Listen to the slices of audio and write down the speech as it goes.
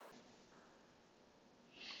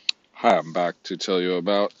Hi, I'm back to tell you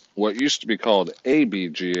about what used to be called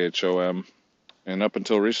abghom, and up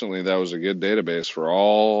until recently, that was a good database for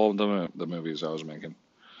all the movies I was making.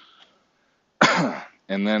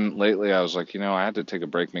 And then lately, I was like, I had to take a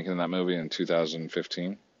break making that movie in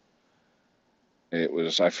 2015.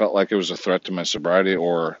 I felt like it was a threat to my sobriety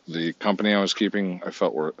or the company I was keeping. I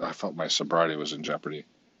felt my sobriety was in jeopardy.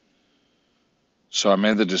 So I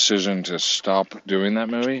made the decision to stop doing that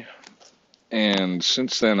movie. And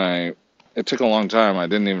since then, it took a long time. I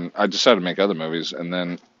decided to make other movies, and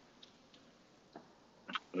then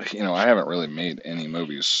I haven't really made any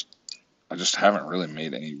movies. I just haven't really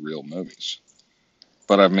made any real movies.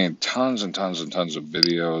 But I've made tons and tons and tons of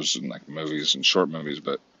videos and like movies and short movies,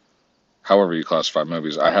 but however you classify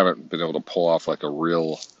movies, I haven't been able to pull off like a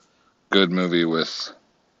real good movie with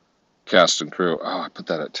cast and crew. Oh, I put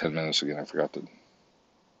that at 10 minutes again. I forgot to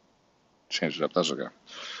change it up. That's okay.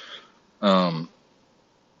 Um,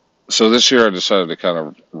 so this year I decided to kind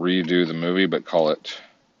of redo the movie, but call it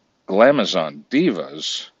Glamazon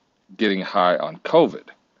Divas Getting High on COVID.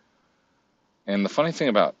 And the funny thing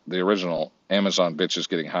about the original Amazon Bitches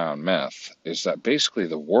Getting High on Meth is that basically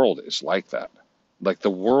the world is like that. Like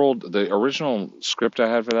the original script I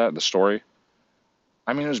had for that, the story,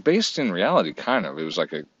 I mean, it was based in reality, kind of. It was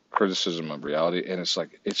like a criticism of reality, and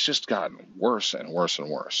it's just gotten worse and worse and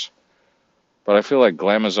worse. But I feel like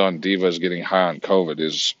Glamazon Divas Getting High on COVID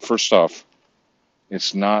is, first off,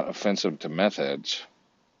 it's not offensive to meth heads,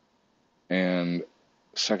 and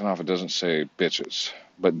second off, it doesn't say bitches.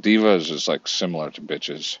 But divas is like similar to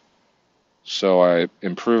bitches. So I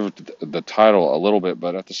improved the title a little bit,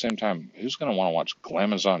 but at the same time, who's going to want to watch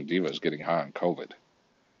Glamazon Divas Getting High on COVID?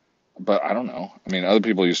 But I don't know. I mean, other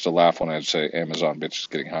people used to laugh when I'd say Amazon bitches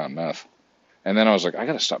getting high on meth. And then I was like, I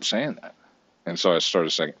got to stop saying that. And so I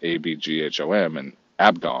started saying abghom and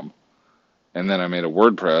abghom. And then I made a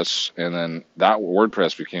WordPress, and then that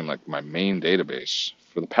WordPress became like my main database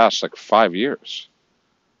for the past like 5 years.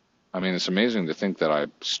 I mean, it's amazing to think that I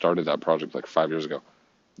started that project like 5 years ago.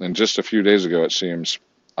 And just a few days ago, it seems,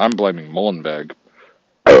 I'm blaming Mullenweg,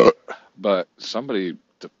 but somebody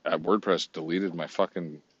at WordPress deleted my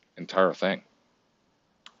fucking entire thing.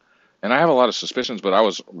 And I have a lot of suspicions, but I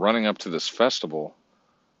was running up to this festival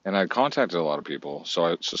and I contacted a lot of people. So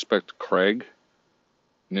I suspect Craig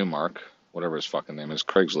Newmark, whatever his fucking name is,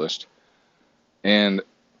 Craigslist. And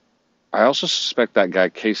I also suspect that guy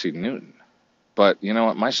Casey Newton. But you know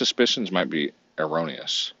what? My suspicions might be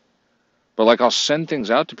erroneous. But like I'll send things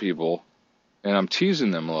out to people and I'm teasing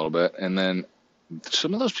them a little bit, and then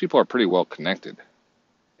some of those people are pretty well connected.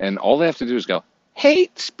 And all they have to do is go,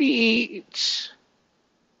 hate speech,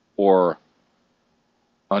 or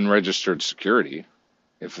unregistered security,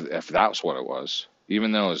 if that's what it was.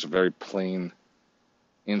 Even though it was a very plain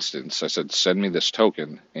instance, I said, send me this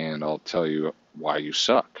token and I'll tell you why you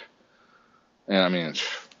suck. And I mean,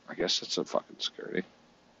 I guess that's a fucking security.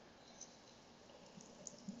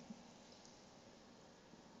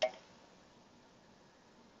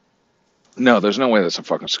 No, there's no way that's a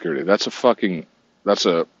fucking security. That's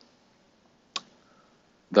a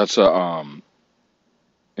that's a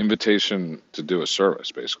invitation to do a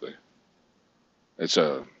service, basically. It's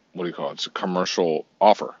a, what do you call it? It's a commercial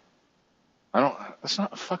offer. That's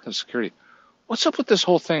not a fucking security. What's up with this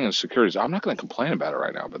whole thing in securities? I'm not going to complain about it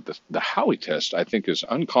right now, but the Howey test, I think, is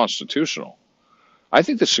unconstitutional. I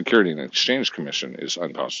think the Security and Exchange Commission is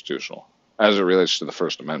unconstitutional as it relates to the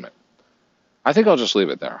First Amendment. I think I'll just leave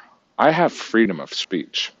it there. I have freedom of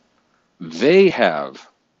speech. They have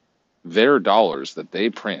their dollars that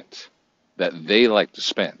they print that they like to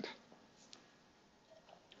spend.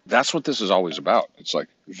 That's what this is always about. It's like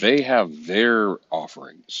they have their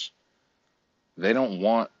offerings. They don't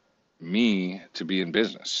want me to be in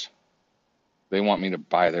business. They want me to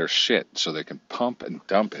buy their shit so they can pump and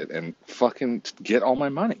dump it and fucking get all my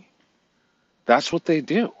money. That's what they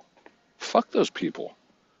do. Fuck those people.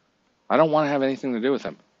 I don't want to have anything to do with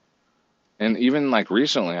them. And even like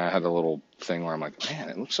recently, I had a little thing where I'm like, man,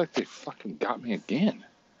 it looks like they fucking got me again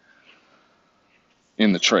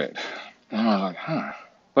in the trade. And I was like, huh.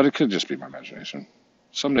 But it could just be my imagination.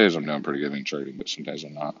 Some days I'm doing pretty good in trading, but some days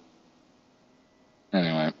I'm not.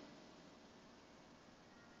 Anyway,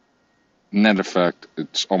 net effect,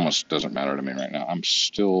 it almost doesn't matter to me right now. I'm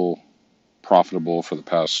still profitable for the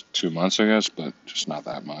past 2 months, I guess, but just not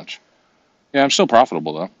that much. Yeah, I'm still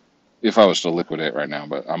profitable though, if I was to liquidate right now,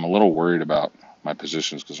 but I'm a little worried about my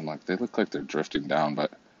positions because I'm like, they look like they're drifting down,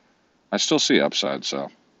 but I still see upside, so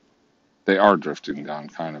they are drifting down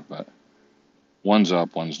kind of, but one's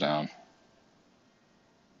up, one's down.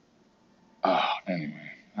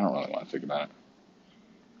 Anyway, I don't really want to think about it.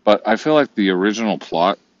 But I feel like the original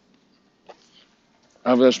plot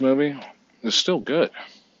of this movie is still good.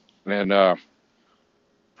 And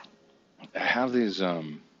have these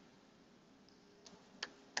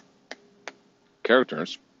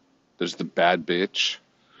characters. There's the bad bitch,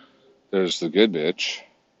 there's the good bitch,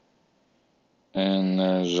 and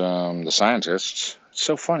there's the scientists. It's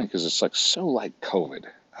so funny because it's like so like COVID.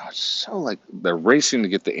 Oh, it's so like they're racing to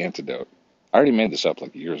get the antidote. I already made this up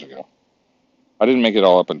like years ago. I didn't make it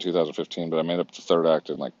all up in 2015, but I made up the third act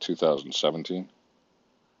in like 2017.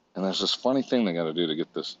 And there's this funny thing they got to do to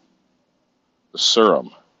get this the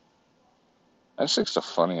serum. I just think it's a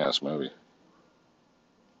funny ass movie.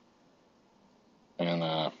 And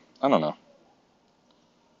I don't know.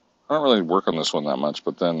 I don't really work on this one that much,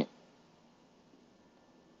 but then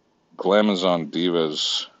Glamazon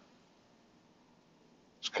Divas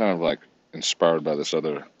is kind of like inspired by this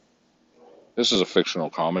other. This is a fictional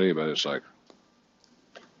comedy, but it's like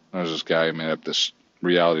there's this guy who made up this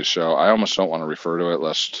reality show. I almost don't want to refer to it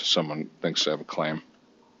lest someone thinks they have a claim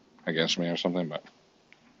against me or something, but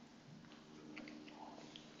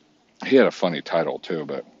he had a funny title too,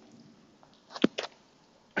 but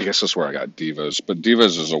I guess that's where I got Divas. But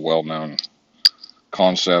Divas is a well-known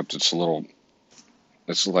concept. It's a little,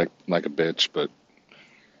 it's like a bitch, but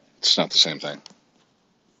it's not the same thing.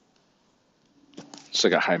 It's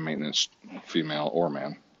like a high-maintenance female or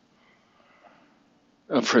man,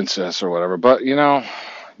 a princess or whatever. But you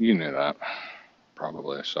knew that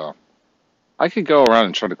probably. So I could go around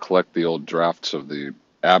and try to collect the old drafts of the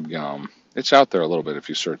abghom. It's out there a little bit if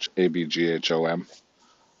you search abghom.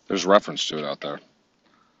 There's reference to it out there,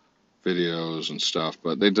 videos and stuff.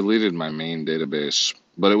 But they deleted my main database.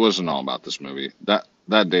 But it wasn't all about this movie. That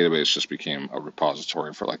database just became a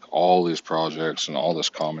repository for like all these projects and all this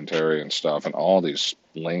commentary and stuff and all these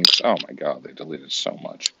links. Oh my God, they deleted so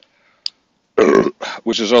much.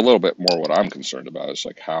 Which is a little bit more what I'm concerned about. Is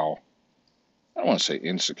like how I don't want to say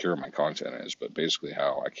insecure my content is, but basically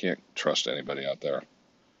how I can't trust anybody out there.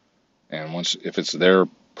 And if it's their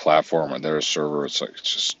platform or their server, it's like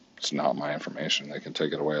it's not my information. They can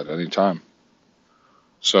take it away at any time.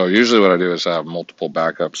 So usually what I do is I have multiple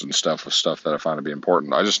backups and stuff of stuff that I find to be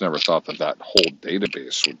important. I just never thought that whole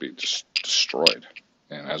database would be just destroyed.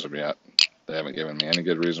 And as of yet, they haven't given me any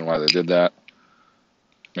good reason why they did that.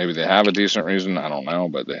 Maybe they have a decent reason, I don't know,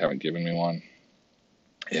 but they haven't given me one.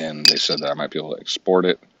 And they said that I might be able to export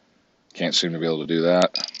it. Can't seem to be able to do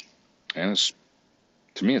that. And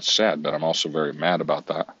to me, it's sad, but I'm also very mad about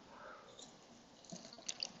that.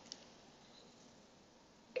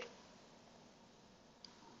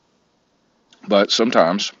 But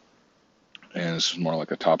sometimes, and this is more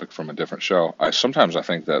like a topic from a different show, sometimes I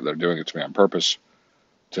think that they're doing it to me on purpose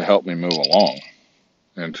to help me move along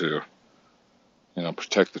and to,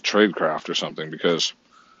 protect the tradecraft or something, because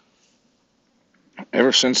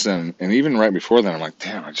ever since then, and even right before then, I'm like,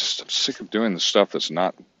 damn, I'm sick of doing the stuff that's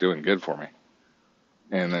not doing good for me.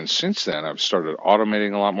 And then since then, I've started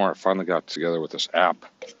automating a lot more. I finally got together with this app,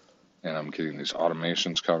 and I'm getting these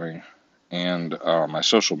automations coming. And my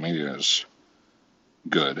social media is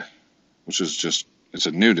good, which is just, it's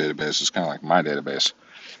a new database. It's kind of like my database.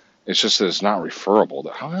 It's just that it's not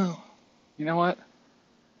referable. Oh, you know what?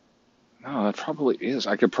 No, that probably is.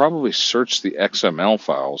 I could probably search the XML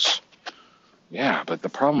files. Yeah, but the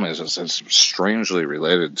problem is it's strangely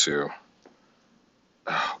related to,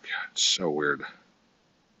 oh God, it's so weird.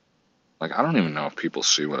 Like, I don't even know if people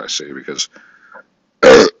see what I see, because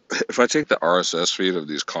if I take the RSS feed of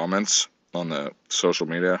these comments on the social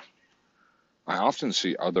media, I often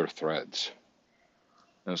see other threads.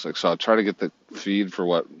 And it's like, so I'll try to get the feed for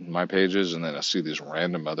what my page is, and then I see these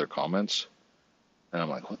random other comments. And I'm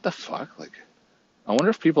like, what the fuck? Like, I wonder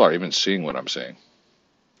if people are even seeing what I'm saying.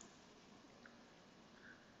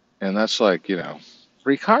 And that's like,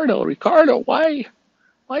 Ricardo, why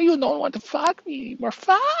you don't want to fuck me anymore?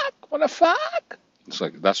 Fuck, wanna fuck? It's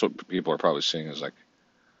like, that's what people are probably seeing, is like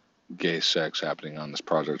gay sex happening on this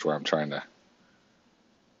project where I'm trying to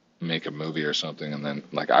make a movie or something, and then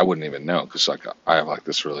like I wouldn't even know, because like I have like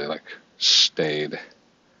this really like staid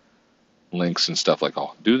links and stuff, like,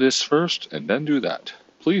 I'll do this first and then do that.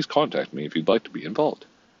 Please contact me if you'd like to be involved.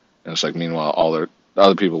 And it's like, meanwhile, all the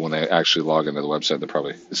other people, when they actually log into the website, they're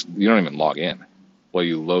probably, you don't even log in while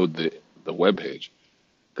you load the web page.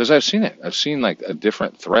 Because I've seen it. I've seen like a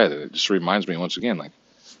different thread, and it just reminds me once again, like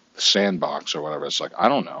the sandbox or whatever. It's like, I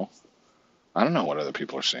don't know what other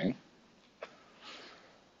people are seeing.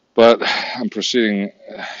 But I'm proceeding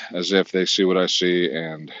as if they see what I see,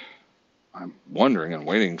 and I'm wondering and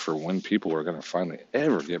waiting for when people are going to finally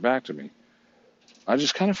ever get back to me. I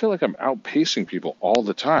just kind of feel like I'm outpacing people all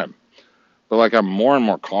the time. But like I'm more and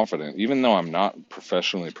more confident, even though I'm not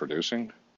professionally producing.